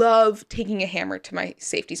love taking a hammer to my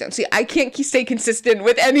safety zone. See, I can't stay consistent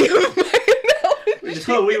with any of my analogies.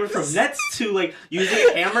 So we went from nets to like using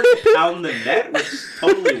a hammer to pound the net, which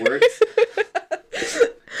totally works.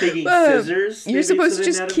 Taking scissors. You're supposed to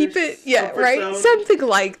just keep it, right? Zone. Something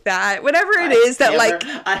like that. Whatever it is that like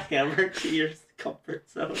a hammer to your comfort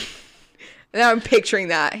zone. Now I'm picturing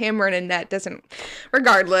that hammer and a net doesn't.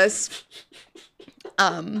 Regardless,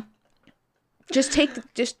 I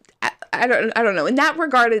don't know. In that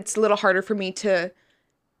regard, it's a little harder for me to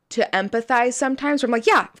empathize sometimes. Where I'm like,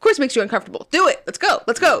 yeah, of course it makes you uncomfortable. Do it. Let's go.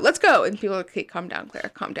 And people are like, okay, calm down, Claire,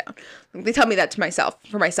 calm down. They tell me that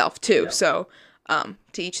for myself too. Yeah. So,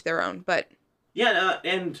 to each their own. But yeah,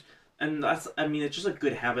 and that's, I mean, it's just a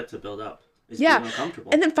good habit to build up. Being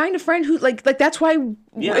uncomfortable. And then find a friend who like that's why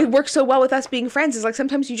it works so well with us being friends, is like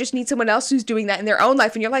sometimes you just need someone else who's doing that in their own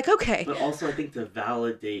life and you're like, okay. But also I think to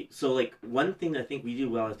validate, so like one thing I think we do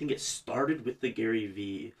well, I think it started with the Gary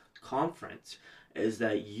Vee conference, is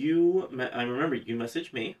that I remember you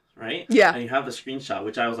messaged me, right? Yeah. And you have the screenshot,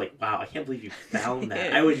 which I was like, wow, I can't believe you found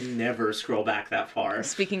that. I would never scroll back that far.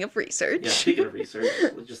 Speaking of research. Yeah, speaking of research,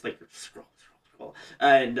 just like scroll.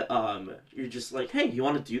 And you're just like, hey, you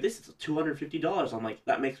want to do this? It's $250. I'm like,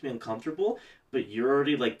 that makes me uncomfortable, but you're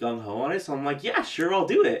already like gung ho on it, so I'm like, yeah, sure, I'll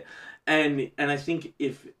do it. And I think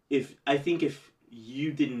if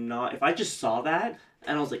you did not, if I just saw that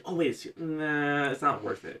and I was like, oh wait, nah, it's not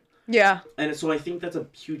worth it. Yeah. And so I think that's a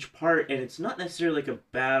huge part, and it's not necessarily like a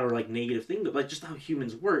bad or like negative thing, but like just how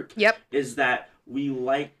humans work. Yep. Is that we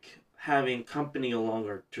like having company along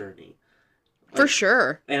our journey. For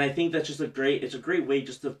sure. And I think that's just it's a great way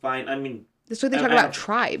just to find, I mean. That's what they talk about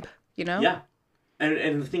tribe, you know? Yeah.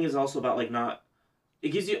 And the thing is also about like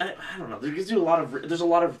it gives you, I don't know, there's a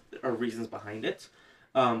lot of reasons behind it.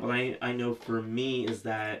 But I know for me is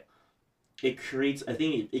that it creates, I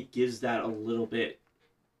think it gives that a little bit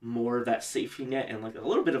more of that safety net and like a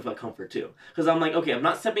little bit of a comfort too. Because I'm like, okay, I'm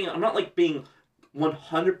not like being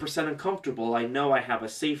 100% uncomfortable. I know I have a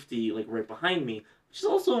safety like right behind me. Which is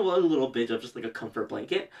also a little bit of just like a comfort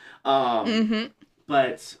blanket.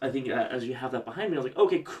 But I think as you have that behind me, I was like,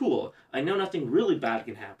 okay, cool. I know nothing really bad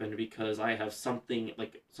can happen because I have something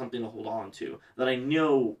to hold on to that I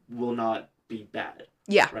know will not be bad.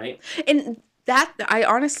 Yeah. Right? And that, I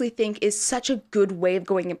honestly think, is such a good way of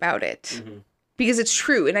going about it. Mm-hmm. Because it's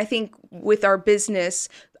true. And I think with our business,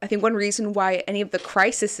 I think one reason why any of the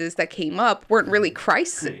crises that came up weren't really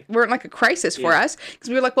weren't like a crisis for us. Because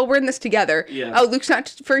we were like, well, we're in this together. Yeah. Oh, Luke's not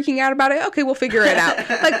freaking out about it? Okay, we'll figure it out.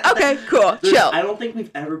 Like, okay, cool, chill. I don't think we've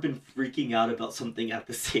ever been freaking out about something at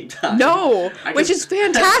the same time. No, which is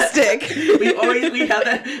fantastic. we have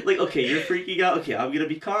that, like, okay, you're freaking out. Okay, I'm going to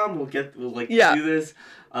be calm. We'll do this.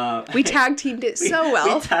 We tag teamed it so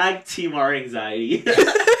well. We tag team our anxiety.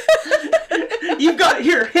 You've got it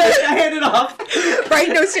here. Hand it off. Right?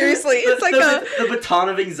 No, seriously. It's like the baton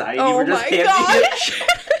of anxiety. Oh we're just my gosh.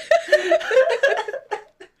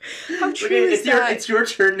 How true is that? It's your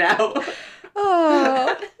turn now.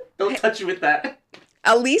 Oh. Don't touch me with that.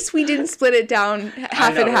 At least we didn't split it down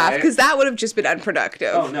half and half, because that would have just been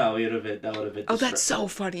unproductive. Oh no, that would have been. Oh, that's so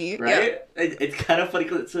funny. Right? Yeah. It's kind of funny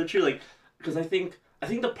because it's so true. Like, because I think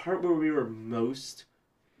the part where we were most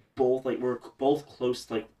we're both close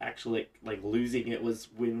to actually losing it was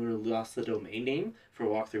when we lost the domain name for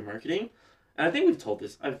Walkthrough Marketing. And I think we've told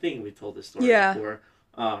this story before.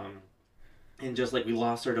 And just we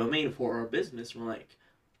lost our domain for our business. We're like,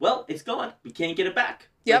 well, it's gone. We can't get it back.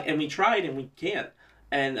 Yep. And we tried and we can't.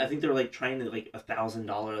 And I think they were trying to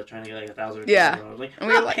 $1,000, trying to get $1,000. Yeah. Like, and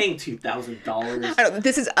we're not paying $2,000. I don't know.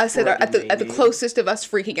 This is us at the closest of us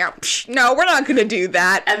freaking out. Psh, no, we're not gonna do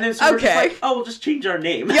that. And then we're just like, oh, we'll just change our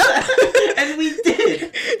name. Yep. And we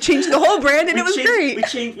did. Changed the whole brand, and it was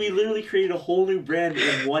great. We literally created a whole new brand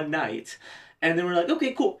in one night. And then we're like,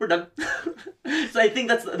 okay, cool, we're done. So I think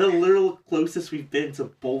that's the literal closest we've been to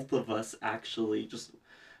both of us actually just.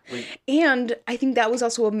 And I think that was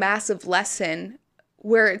also a massive lesson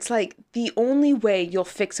where it's like the only way you'll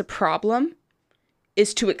fix a problem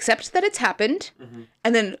is to accept that it's happened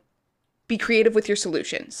and then be creative with your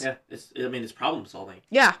solutions. Yeah, it's problem solving.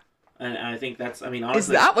 Yeah. And I think that's, honestly. Is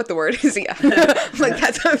that what the word is? Yeah.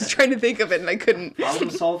 That's how I was trying to think of it and I couldn't. Problem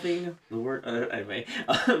solving, the word, anyway.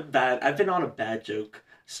 Bad. I've been on a bad joke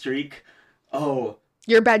streak. Oh.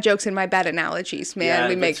 Your bad jokes and my bad analogies, man.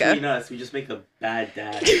 Yeah, between us, we just make a bad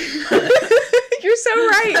dad. You're so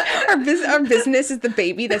right. Our business is the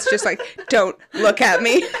baby that's just like, don't look at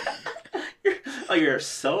me. You're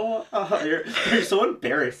so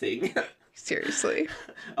embarrassing. Seriously.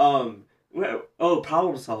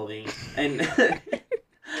 Problem solving, and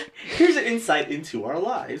here's an insight into our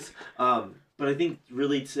lives. But I think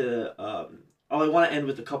really I want to end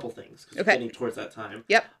with a couple things because we're getting towards that time.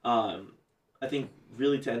 Yep. I think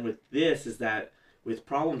really to end with this is that with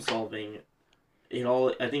problem solving,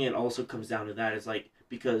 I think it also comes down to that is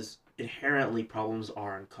because inherently problems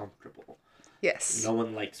are uncomfortable. Yes. No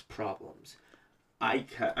one likes problems. I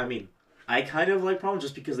kind of like problems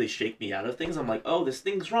just because they shake me out of things. I'm like, oh, this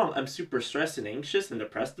thing's wrong. I'm super stressed and anxious and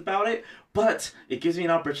depressed about it, but it gives me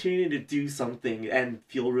an opportunity to do something and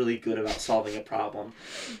feel really good about solving a problem.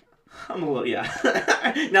 I'm a little, yeah.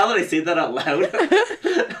 Now that I say that out loud.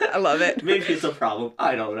 I love it. Maybe it's a problem.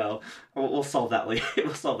 I don't know. We'll solve that later.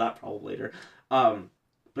 We'll solve that problem later.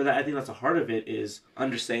 But I think that's the heart of it is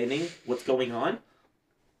understanding what's going on,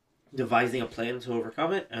 devising a plan to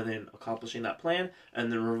overcome it, and then accomplishing that plan, and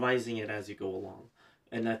then revising it as you go along.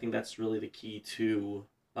 And I think that's really the key to,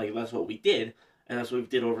 that's what we did, and that's what we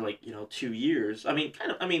did over, 2 years.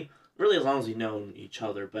 Really as long as we've known each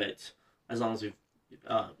other, but as long as we've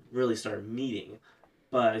really started meeting.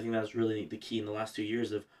 But I think that was really the key in the last 2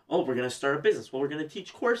 years of, we're going to start a business. Well, we're going to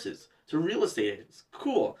teach courses to real estate agents.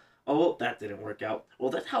 Cool. Oh, well, that didn't work out.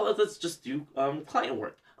 Well, let's just do client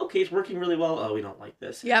work. Okay, it's working really well. Oh, we don't like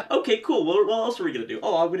this. Yep. Okay, cool. What else are we going to do?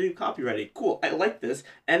 Oh, I'm going to do copywriting. Cool. I like this.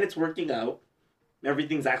 And it's working out.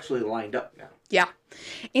 Everything's actually lined up now. Yeah.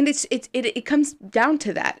 And it comes down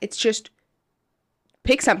to that. It's just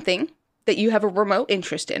pick something that you have a remote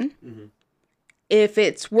interest in. Mm-hmm. If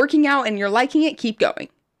it's working out and you're liking it, keep going.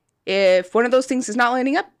 If one of those things is not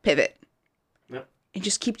lining up, pivot. Yep. And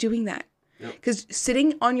just keep doing that. Because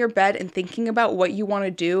sitting on your bed and thinking about what you want to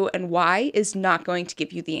do and why is not going to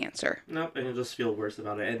give you the answer. Nope, and you'll just feel worse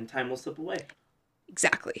about it, and time will slip away.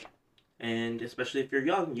 Exactly. And especially if you're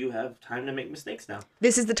young, you have time to make mistakes now.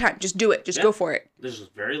 This is the time. Just do it. Just go for it. There's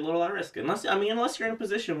just very little at risk. Unless you're in a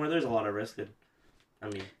position where there's a lot of risk.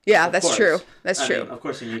 Yeah, that's true. That's true. Of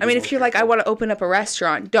course, if you're like, I want to open up a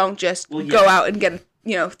restaurant, don't just go out and get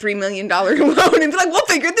 $3 million loan and be like, we'll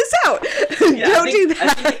figure this out. Yeah, Don't do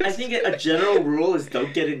that. I think a general rule is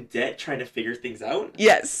don't get in debt trying to figure things out.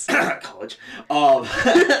 Yes. College.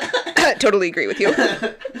 Totally agree with you. You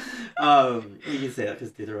can say that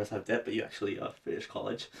because neither of us have debt, but you actually finished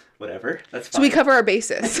college. Whatever. That's fine. So we cover our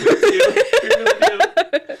bases. You really do.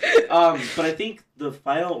 But I think the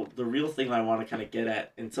real thing I want to kind of get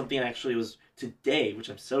at, and something actually was today, which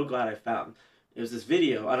I'm so glad I found. It was this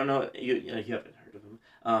video. I don't know, you haven't heard of him,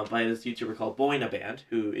 by this YouTuber called Boina Band,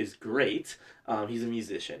 who is great. He's a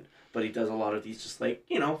musician, but he does a lot of these just like,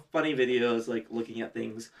 funny videos, like looking at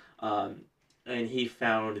things. And he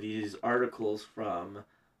found these articles from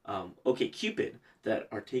OkCupid that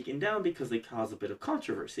are taken down because they cause a bit of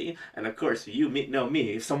controversy. And of course, know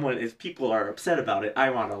me. If people are upset about it,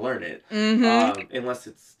 I want to learn it. Mm-hmm. Unless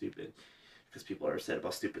it's stupid, because people are upset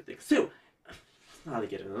about stupid things too. Not to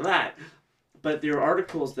get into that. But there are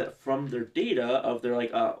articles that from their data of their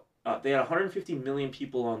they had 150 million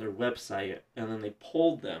people on their website, and then they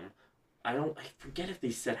polled them. I forget if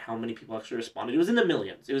they said how many people actually responded. It was in the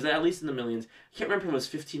millions. It was at least in the millions. I can't remember if it was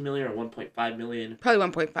 15 million or 1.5 million.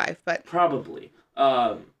 Probably 1.5, but probably.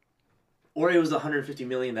 Or it was 150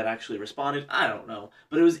 million that actually responded. I don't know,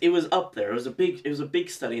 but it was up there. It was a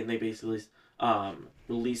big study, and they basically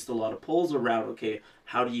released a lot of polls around. Okay,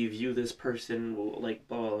 how do you view this person? Like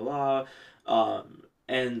blah blah blah.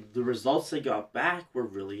 And the results they got back were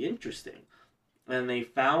really interesting. And they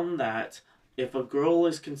found that if a girl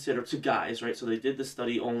is considered, to guys, right? So they did the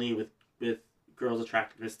study only with girls'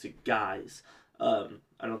 attractiveness to guys. I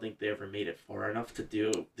don't think they ever made it far enough to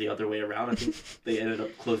do the other way around. I think they ended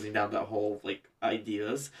up closing down that whole,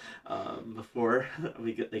 ideas before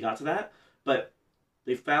they got to that. But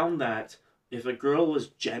they found that if a girl was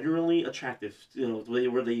generally attractive, the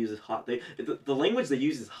word they use is hot. The language they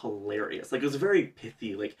use is hilarious. It was a very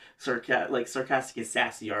pithy, sarcastic and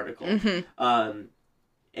sassy article. Mm-hmm.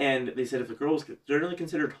 And they said if a girl was generally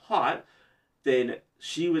considered hot, then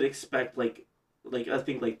she would expect I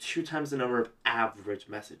think 2 times the number of average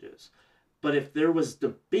messages. But if there was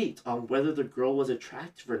debate on whether the girl was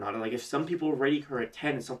attractive or not, if some people were rating her a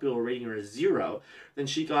 10 and some people were rating her a 0, then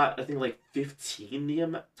she got, I think,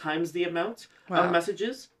 15 times the amount of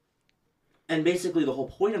messages. And basically the whole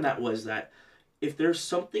point of that was that if there's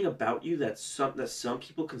something about you that some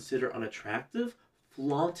people consider unattractive,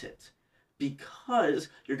 flaunt it. Because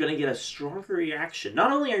you're going to get a stronger reaction.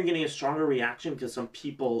 Not only are you getting a stronger reaction because some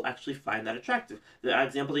people actually find that attractive. The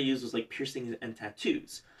example they used was piercings and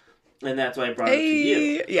tattoos. And that's why I brought it up to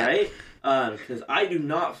you, right? Because I do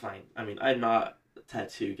not find, I'm not a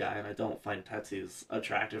tattoo guy, and I don't find tattoos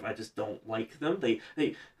attractive. I just don't like them.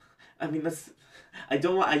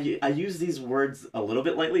 I use these words a little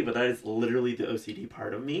bit lightly, but that is literally the OCD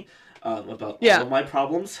part of me about all of my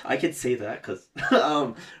problems. I could say that because,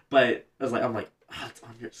 but I was I'm it's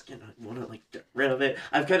on your skin. I want to get rid of it.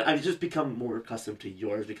 I've just become more accustomed to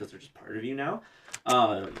yours because they're just part of you now.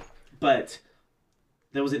 But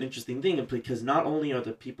that was an interesting thing because not only are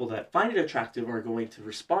the people that find it attractive are going to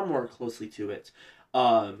respond more closely to it,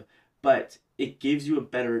 but it gives you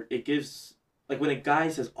when a guy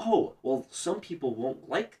says, oh, well, some people won't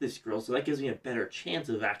like this girl, so that gives me a better chance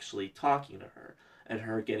of actually talking to her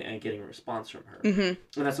and getting a response from her.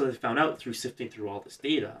 Mm-hmm. And that's what they found out through sifting through all this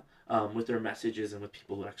data with their messages and with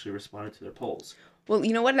people who actually responded to their polls. Well,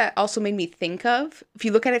 you know what that also made me think of? If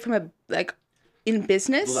you look at it from in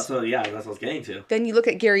business. Well, that's what I was getting to. Then you look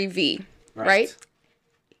at Gary Vee, right?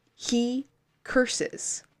 He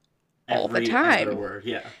curses all the time. Every word,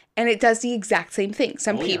 yeah. And it does the exact same thing.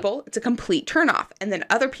 Some people, it's a complete turnoff. And then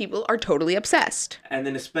other people are totally obsessed. And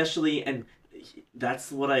then especially, and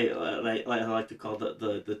that's what I like to call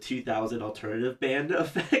the 2000 alternative band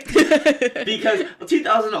effect. Because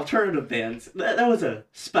 2000 alternative bands, that was a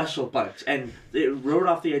special bunch. And it wrote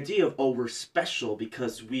off the idea of, we're special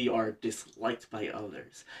because we are disliked by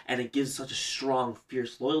others. And it gives such a strong,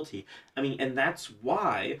 fierce loyalty. And that's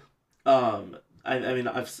why...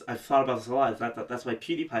 I've thought about this a lot. That's why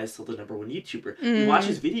PewDiePie is still the #1 YouTuber. Mm-hmm. You watch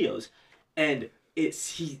his videos, and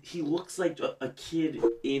he looks like a kid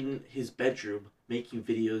in his bedroom making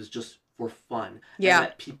videos just for fun. Yeah. And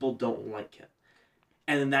that people don't like him.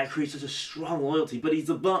 And then that creates such a strong loyalty. But he's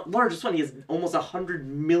the largest one. He has almost 100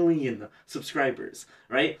 million subscribers,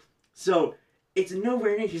 right? So it's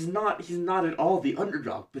nowhere near. He's not at all the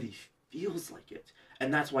underdog, but he feels like it.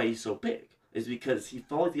 And that's why he's so big. Is because he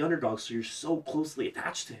felt like the underdog, so you're so closely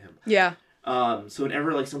attached to him. Yeah. So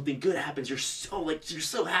whenever something good happens, you're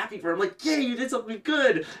so happy for him. Yeah, you did something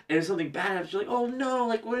good. And if something bad happens, you're oh no,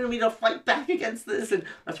 what do we need to fight back against this? And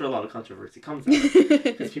that's where a lot of controversy comes out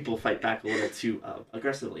because people fight back a little too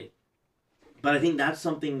aggressively. But I think that's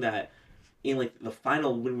something that in like the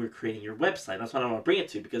final, when we're creating your website, that's what I want to bring it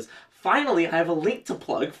to, because finally I have a link to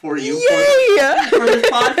plug for you for this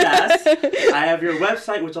podcast. I have your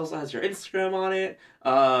website, which also has your Instagram on it.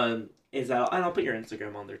 And I'll put your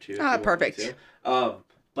Instagram on there too. Perfect.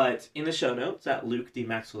 But in the show notes at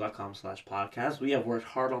lukedmaxwell.com/podcast, we have worked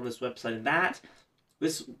hard on this website, and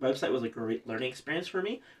this website was a great learning experience for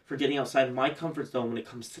me, for getting outside my comfort zone when it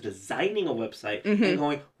comes to designing a website and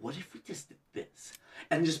going, what if we just did this?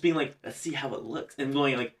 And just being like, let's see how it looks. And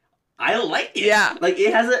going like, I like it. Yeah. Like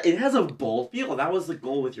it has a bold feel. That was the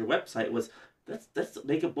goal with your website, was let's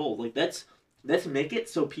make it bold. Like let's make it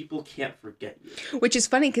so people can't forget you. Which is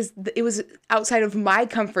funny because it was outside of my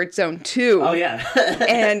comfort zone too. Oh yeah.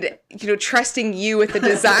 And trusting you with the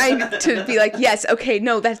design to be like, yes, okay,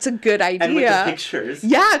 no, that's a good idea. And with the pictures.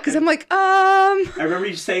 Yeah, because I'm like, I remember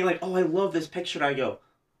you saying like, oh, I love this picture, and I go,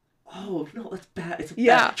 oh no, that's bad. It's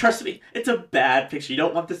bad. Trust me, it's a bad picture. You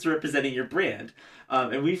don't want this representing your brand.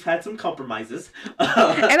 And we've had some compromises. And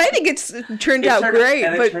I think it turned out great.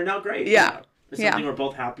 It turned out great. Yeah. It's something we're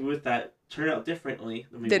both happy with, that turned out differently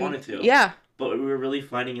than we wanted to. Yeah. But we were really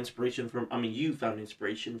finding inspiration from, you found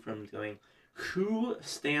inspiration from going, who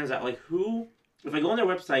stands out? Like who, if I go on their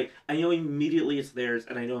website, I know immediately it's theirs,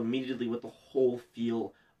 and I know immediately what the whole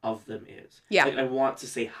feel of them is. Yeah. Like I want to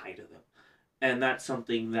say hi to them. And that's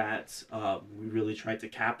something that we really tried to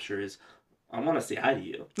capture, is I want to say hi to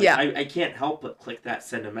you. Like, yeah. I can't help but click that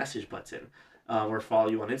send a message button or follow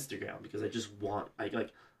you on Instagram, because I just want,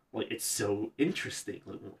 like it's so interesting.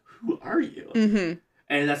 Like, who are you? Mm-hmm.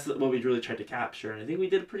 And that's what we really tried to capture, and I think we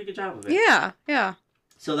did a pretty good job of it. Yeah, yeah.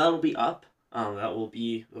 So that'll be up. That will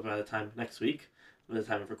be by the time next week, by the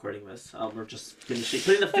time of recording this. We're just putting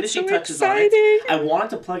the finishing touches on it. I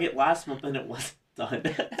wanted to plug it last month, and it wasn't done.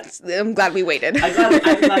 I'm glad we waited. I'm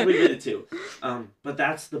glad we did it too. But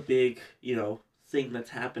that's the big, thing that's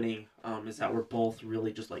happening, is that we're both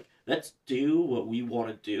really just like, let's do what we want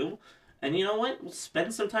to do. And you know what? We'll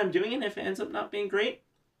spend some time doing it, and if it ends up not being great,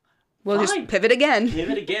 we'll just pivot again.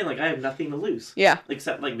 Like, I have nothing to lose. Yeah.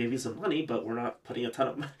 Except, like, maybe some money, but we're not putting a ton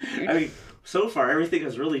of money. I mean, so far, everything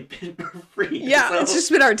has really been for free. Yeah, so. It's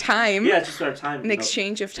just been our time. Yeah, it's just our time. An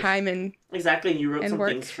exchange of time and exactly, and you wrote some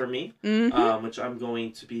work. things for me, which I'm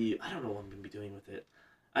going to be, I don't know what I'm going to be doing with it.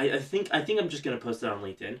 I think I'm just going to post it on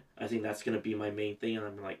LinkedIn. I think that's going to be my main thing, and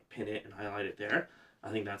I'm going to, like, pin it and highlight it there.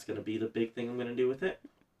 I think that's going to be the big thing I'm going to do with it.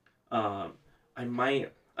 I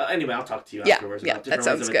might... anyway, I'll talk to you afterwards. Yeah, that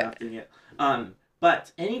sounds good. It.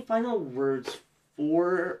 But any final words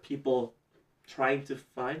for people trying to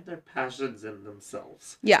find their passions in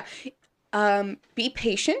themselves? Yeah. Be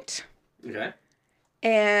patient. Okay.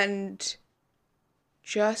 And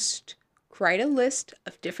just write a list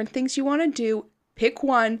of different things you want to do. Pick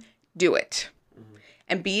one, do it. Mm-hmm.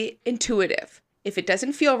 And be intuitive. If it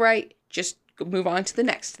doesn't feel right, just move on to the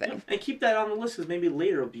next thing. Yeah, and keep that on the list, because maybe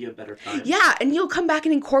later will be a better time. Yeah, and you'll come back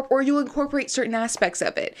and you'll incorporate certain aspects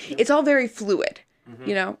of it. Yeah. It's all very fluid,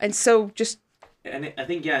 and so just... And I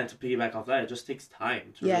think, to piggyback off that, it just takes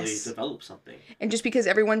time to really develop something. And just because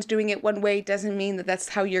everyone's doing it one way doesn't mean that that's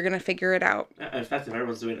how you're going to figure it out. In fact, if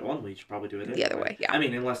everyone's doing it one way, you should probably do it the other way. Yeah. I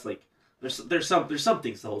mean, unless, like, there's some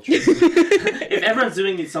things to hold true. If everyone's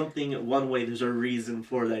doing something one way, there's a reason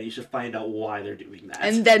for that. You should find out why they're doing that,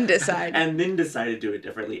 and then decide. To do it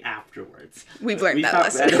differently afterwards. We've learned that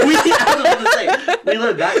lesson. We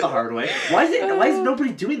learned that the hard way. Why is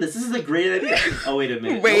nobody doing this? This is a great idea. Oh, wait a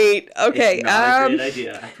minute. Wait. Okay. It's not a great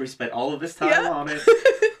idea. After we spent all of this time on it.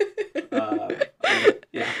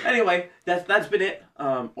 Anyway, that's been it.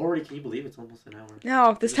 Already, can you believe it's almost an hour?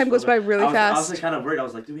 No, this time goes by really fast. I was kind of worried. I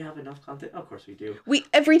was like, do we have enough content? Of course we do.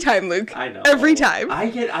 Every time, Luke. I know. Every time. I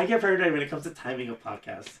get paranoid when it comes to timing of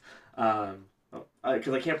podcasts.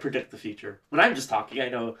 Because I can't predict the future. When I'm just talking, I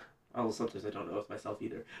know. Oh, sometimes I don't know with myself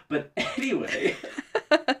either. But anyway,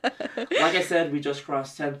 like I said, we just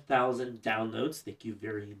crossed 10,000 downloads. Thank you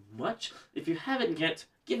very much. If you haven't yet,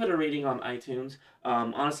 give it a rating on iTunes.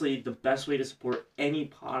 Honestly, the best way to support any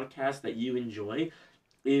podcast that you enjoy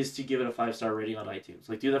is to give it a 5-star rating on iTunes.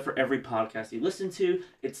 Like, do that for every podcast you listen to.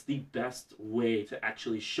 It's the best way to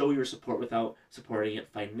actually show your support without supporting it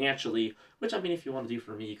financially. Which, I mean, if you want to do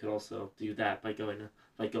for me, you could also do that by going to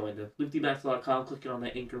lukedmaxwell.com, clicking on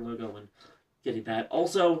that Anchor logo, and getting that.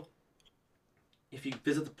 Also, if you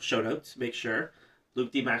visit the show notes, make sure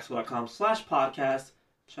lukedmaxwell.com/podcast.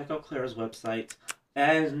 Check out Clara's website,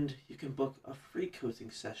 and you can book a free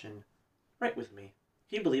coaching session right with me.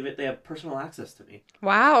 Can you believe it? They have personal access to me.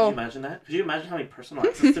 Wow. Could you imagine that? Could you imagine having personal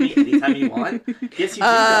access to me anytime you want? Yes, you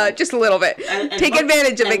do. Just a little bit. Take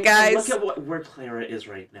advantage of it, guys. And look at where Clara is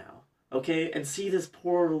right now. Okay? And see this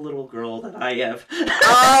poor little girl that I have.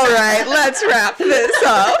 All right, let's wrap this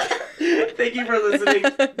up. Thank you for listening.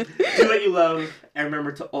 Do what you love. And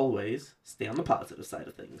remember to always stay on the positive side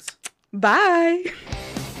of things. Bye.